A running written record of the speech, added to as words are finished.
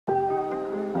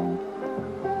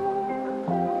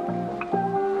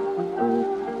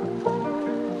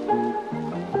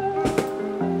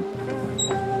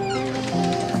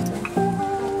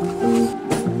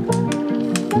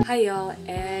Hi y'all,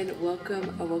 and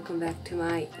welcome back to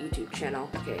my YouTube channel.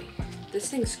 Okay, this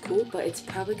thing's cool, but it's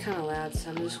probably kind of loud, so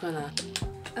I'm just gonna...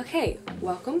 Okay,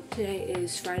 welcome. Today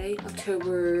is Friday,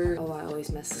 October... Oh, I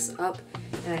always mess this up,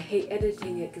 and I hate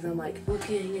editing it because I'm like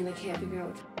looking and I can't figure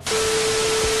out what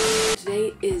to...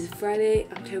 Today is Friday,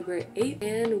 October 8th,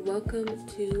 and welcome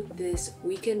to this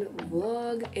weekend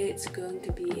vlog. It's going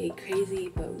to be a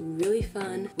crazy but really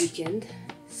fun weekend.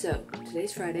 So,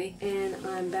 today's Friday, and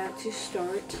I'm about to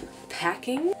start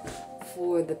packing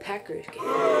for the Packers game.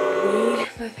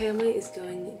 My family is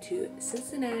going to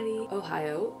Cincinnati,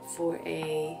 Ohio for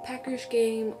a Packers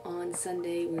game on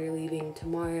Sunday. We're leaving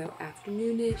tomorrow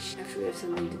afternoonish after we have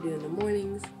something to do in the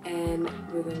mornings, and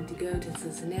we're going to go to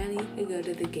Cincinnati and go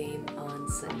to the game on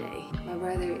Sunday. My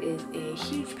brother is a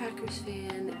huge Packers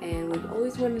fan, and we've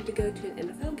always wanted to go to an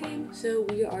NFL game, so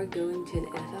we are going to an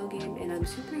NFL game, and I'm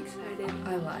super excited.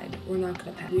 I lied. We're not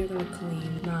gonna pack. We are gonna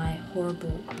clean my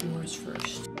horrible drawers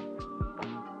first.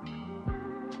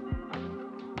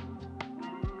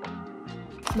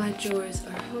 My drawers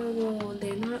are horrible.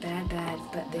 They're not bad,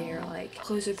 but they are like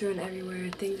clothes are thrown everywhere,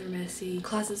 things are messy,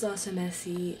 closet's also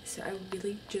messy, so I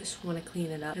really just want to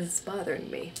clean it up because it's bothering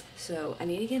me. So I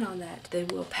need to get on that, then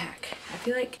we'll pack. I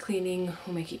feel like cleaning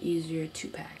will make it easier to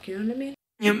pack, you know what I mean?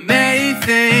 You may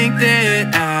think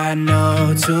that I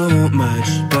know too much,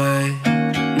 but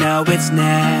no, it's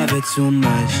never too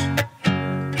much.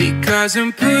 Because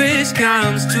when push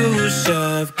comes to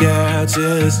shove, girl,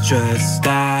 just trust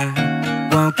I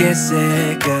won't get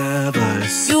sick of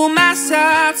us. You my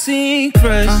salty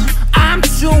crush. I'm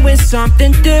doing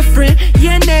something different.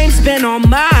 Your name's been on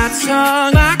my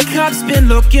tongue. My cup's been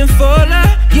looking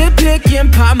fuller. You're picking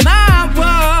apart my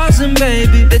walls, and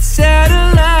baby, let's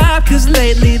settle up. Cause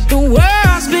lately the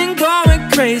world's been going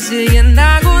crazy, and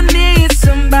I gon' need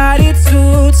somebody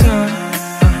to talk.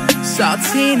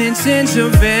 Saltine and ginger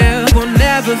ale will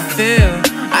never fail.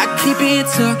 I keep it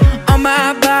tucked on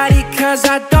my body cause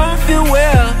I don't feel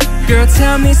well. Girl,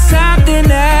 tell me something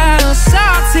else.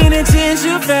 Saltine and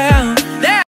ginger ale,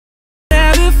 that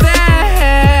never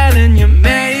fail. And you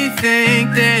may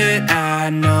think that I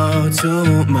know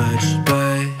too much,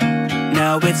 but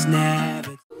no, it's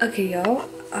never. Okay, y'all,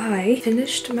 I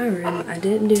finished my room. I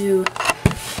didn't do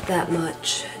that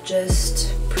much,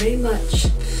 just pretty much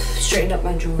straightened up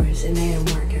my drawers and made them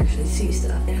work, actually see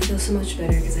stuff. And I feel so much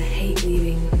better because I hate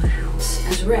leaving my house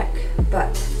as a wreck.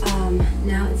 But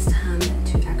now it's time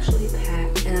to actually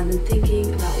pack, and I've been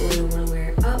thinking about what I want to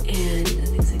wear up and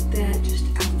things like that, just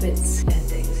outfits and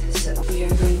things. So we are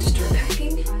going to start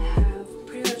packing. I have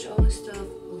pretty much all my stuff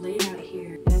laid out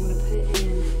here, and I'm going to put it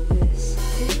in this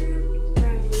clear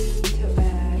traveling tote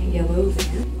bag, yellow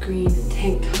van, green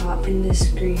tank top, and this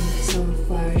green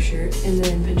sunflower shirt, and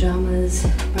then pajamas,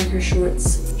 biker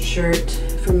shorts, shirt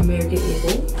from American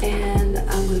Eagle, and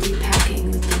I'm going to be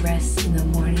packing with the rest in the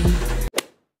morning.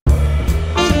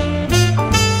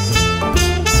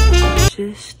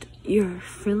 Just your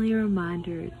friendly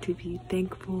reminder to be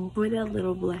thankful for the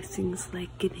little blessings,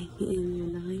 like getting in your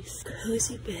nice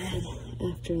cozy bed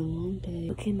after a long day,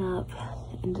 looking up,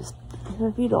 and just,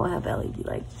 if you don't have LED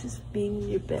lights, just being in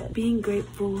your bed, being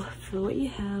grateful for what you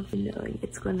have, and knowing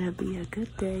it's gonna be a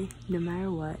good day no matter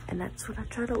what. And that's what I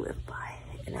try to live by,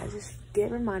 and I just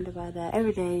get reminded by that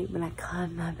every day when I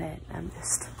climb my bed. I'm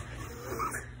just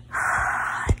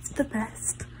it's the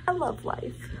best. I love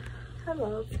life. I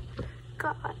love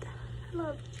God. I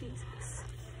love Jesus.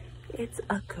 It's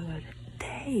a good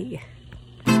day.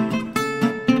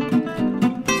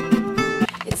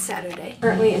 It's Saturday.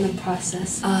 Currently in the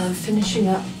process of finishing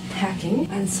up packing,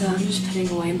 and so I'm just putting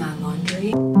away my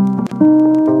laundry.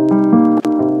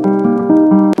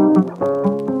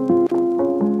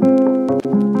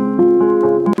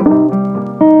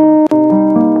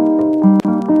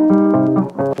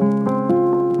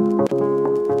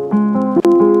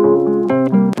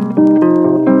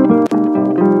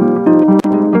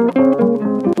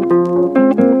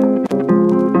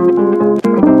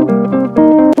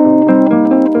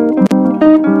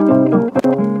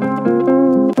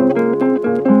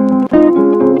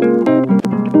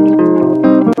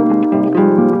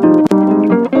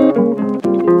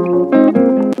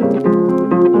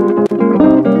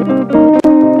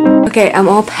 Okay, I'm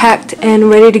all packed and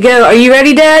ready to go. Are you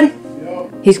ready, Dad?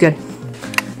 Yep. He's good.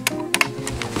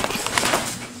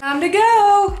 Time to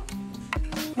go!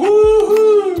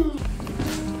 Woohoo!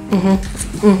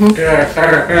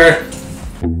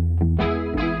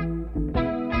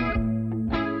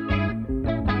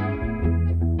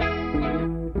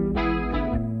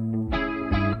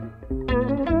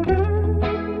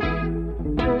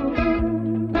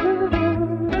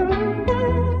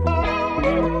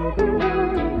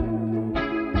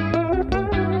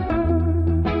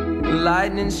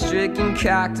 lightning-stricken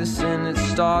cactus and it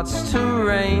starts to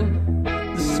rain.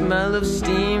 The smell of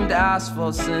steamed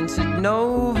asphalt, scented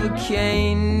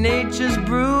Novocaine. Nature's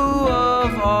brew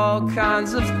of all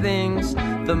kinds of things.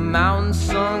 The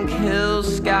mountain-sunk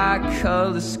hills, sky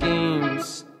color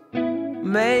schemes.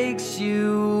 Makes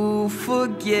you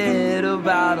forget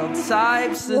about all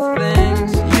types of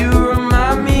things. You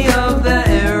remind me of the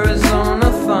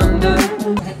Arizona thunder.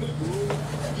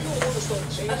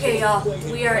 Okay, y'all,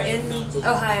 we are in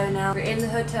Ohio now. We're in the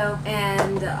hotel,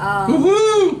 and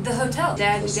the hotel.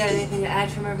 Dad, you got anything to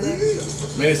add from over there?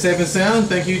 Made it safe and sound.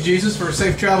 Thank you, Jesus, for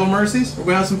safe travel mercies. We're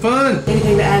going to have some fun.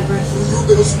 Anything to add, Bryce? You're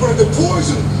gonna spread the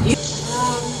poison.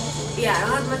 Yeah, I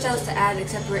don't have much else to add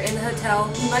except we're in the hotel.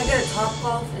 We might go to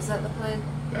Topgolf. Is that the plan?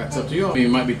 That's up to you. I mean, it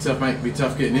might be tough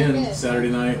getting in Saturday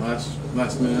night, last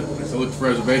minute. So I looked for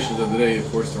reservations of the day. Of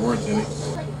course, there weren't any.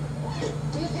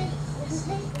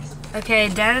 Okay,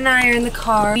 Dad and I are in the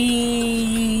car.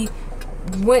 We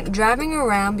went driving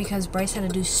around because Bryce had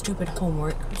to do stupid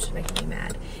homework, which is making me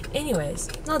mad. Anyways,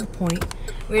 not the point.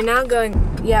 We're now going,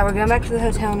 we're going back to the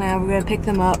hotel now. We're going to pick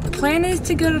them up. The plan is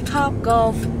to go to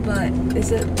Topgolf, but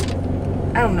is it,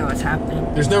 I don't know what's happening.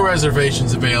 There's no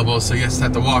reservations available, so you just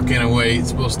have to walk in and wait.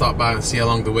 So we'll stop by and see how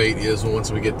long the wait is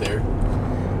once we get there.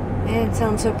 Man, it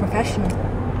sounds so professional.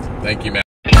 Thank you, man.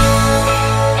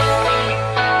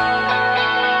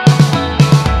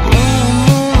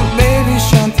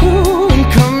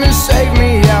 Save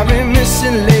me, I've been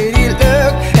missing lady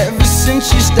luck ever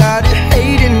since she started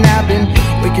hating. I've been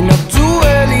waking up too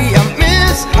early. I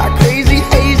miss hot crazy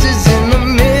hazes in the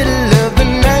middle of the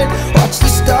night. Watch the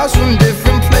stars from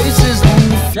different places.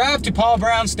 Drive to Paul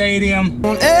Brown Stadium.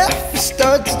 Don't ever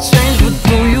start to change, but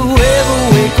do you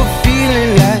ever wake up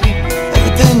feeling like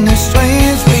everything that's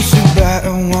strange? We should buy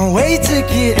a one-way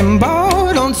ticket and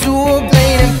board onto a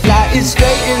plane and fly it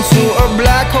straight into a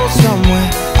black hole somewhere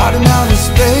out in outer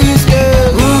space,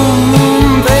 girl.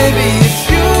 Baby, it's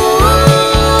you.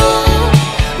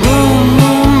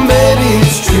 Baby,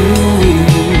 it's true.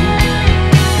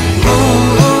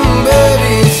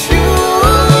 Baby, it's you.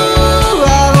 I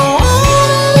don't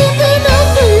wanna live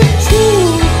another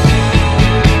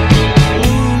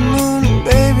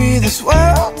baby, this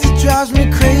world, it drives me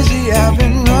crazy. I've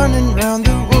been running around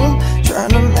the room trying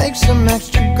to make some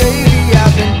extra gravy.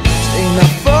 I've been staying up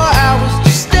for hours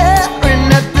just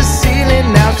staring at the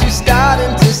ceiling. Now she's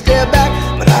starting to stare back,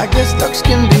 but I guess looks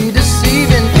can be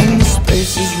deceiving. And the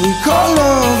spaces we call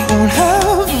love won't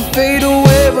have to fade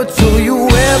away. But do you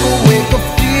ever wake up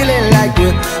feeling like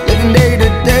we're living day to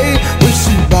day? We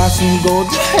should buy some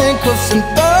golden handcuffs and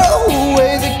throw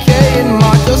away the K and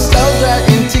march ourselves right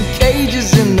into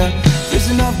cages in the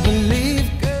prison of belief.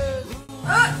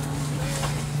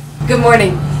 Good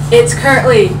morning. It's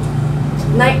currently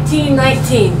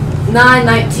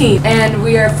 9:19, and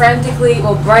we are frantically,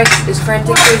 well, Bryce is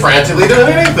frantically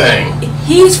doing anything.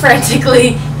 He's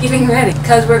frantically getting ready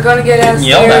because we're going to go Yelled at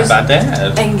downstairs by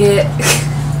Dad and get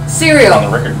cereal. on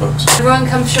the record books. Everyone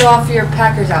come show off your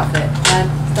Packers outfit.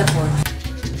 Step forward.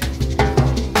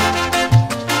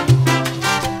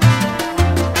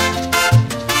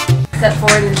 Step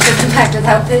forward and show the Packers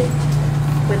outfit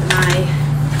with my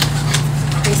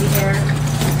crazy hair.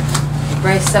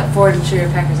 Bryce, step forward and show your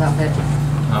Packers outfit.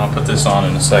 I'll put this on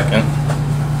in a second.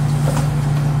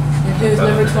 And who's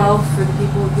number 12 for the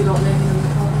people who don't know who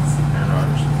number 12 is? Aaron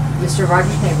Rodgers. Mr.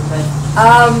 Rogers' neighborhood.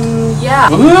 Yeah.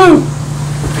 Woohoo!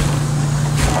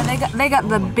 They got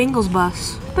the Bengals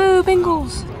bus. Boo,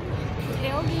 Bengals.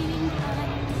 Tailgating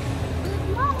time with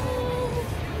Mama.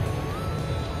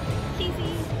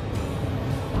 Casey.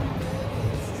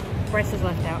 Bryce is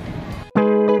left out.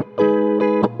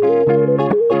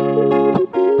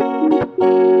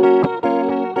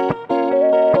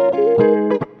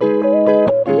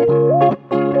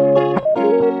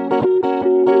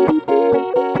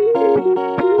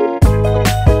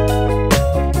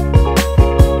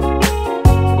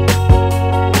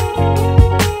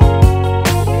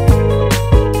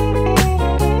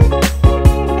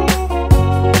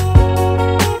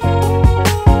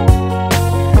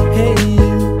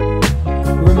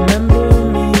 Remember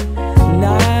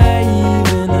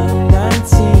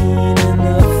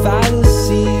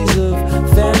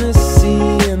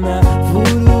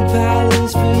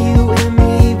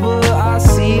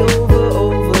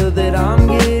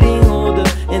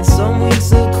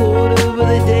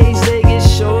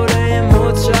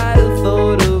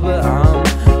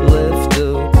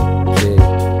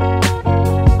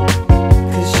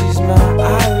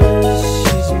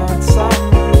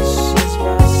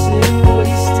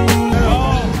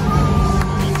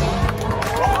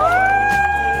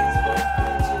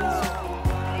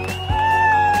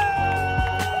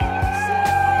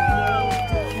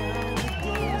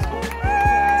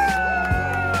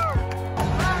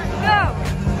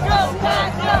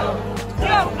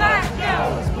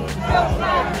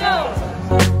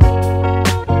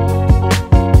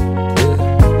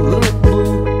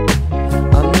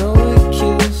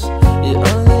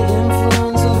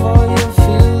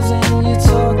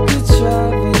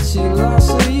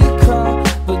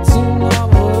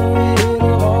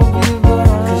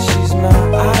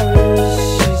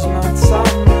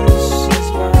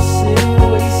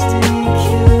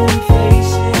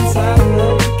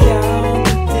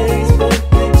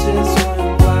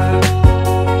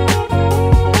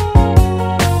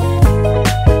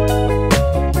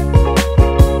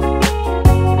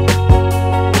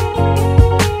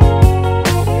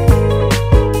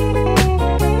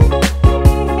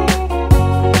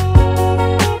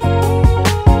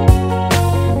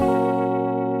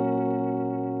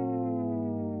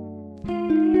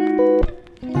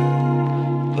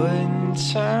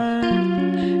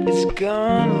return. It's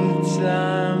gone with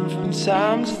time, from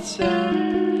time to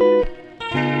time.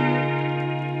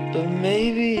 But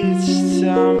maybe it's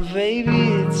time, baby,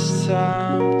 it's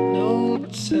time, no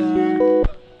time.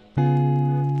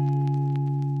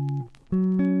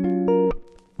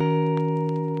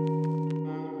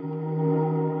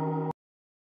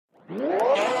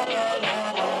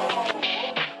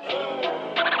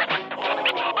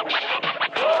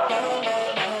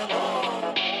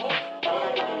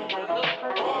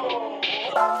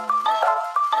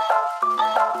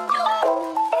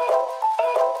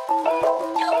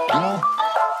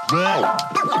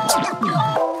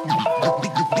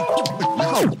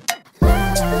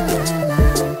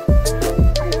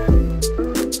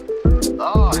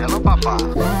 Oh, hello, Papa.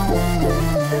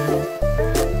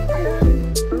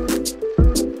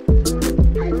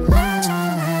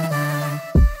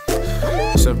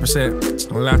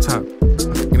 7% on laptop.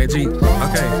 In a Jeep.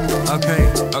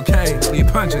 Okay. We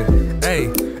punching.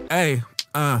 Hey.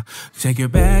 Take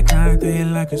it back, kind of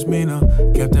thing like it's me, no.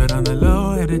 Kept it on the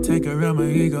low, had to take her out my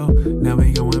ego. Now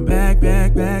we going back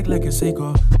like a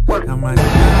sequel. I'm running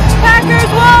down. Packers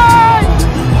won!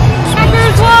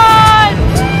 Packers won!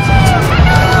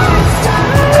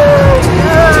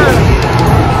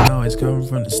 I know it's coming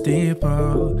from the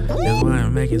steeple. That's why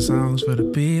I'm making songs for the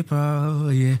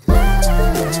people, yeah.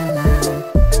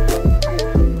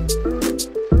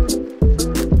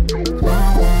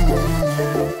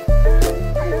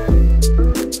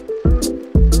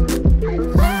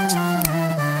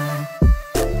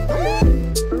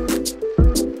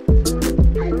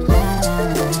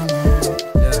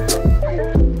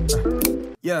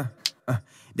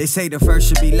 They say the first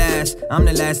should be last. I'm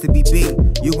the last to be beat.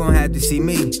 You gon' have to see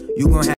me. You gon' have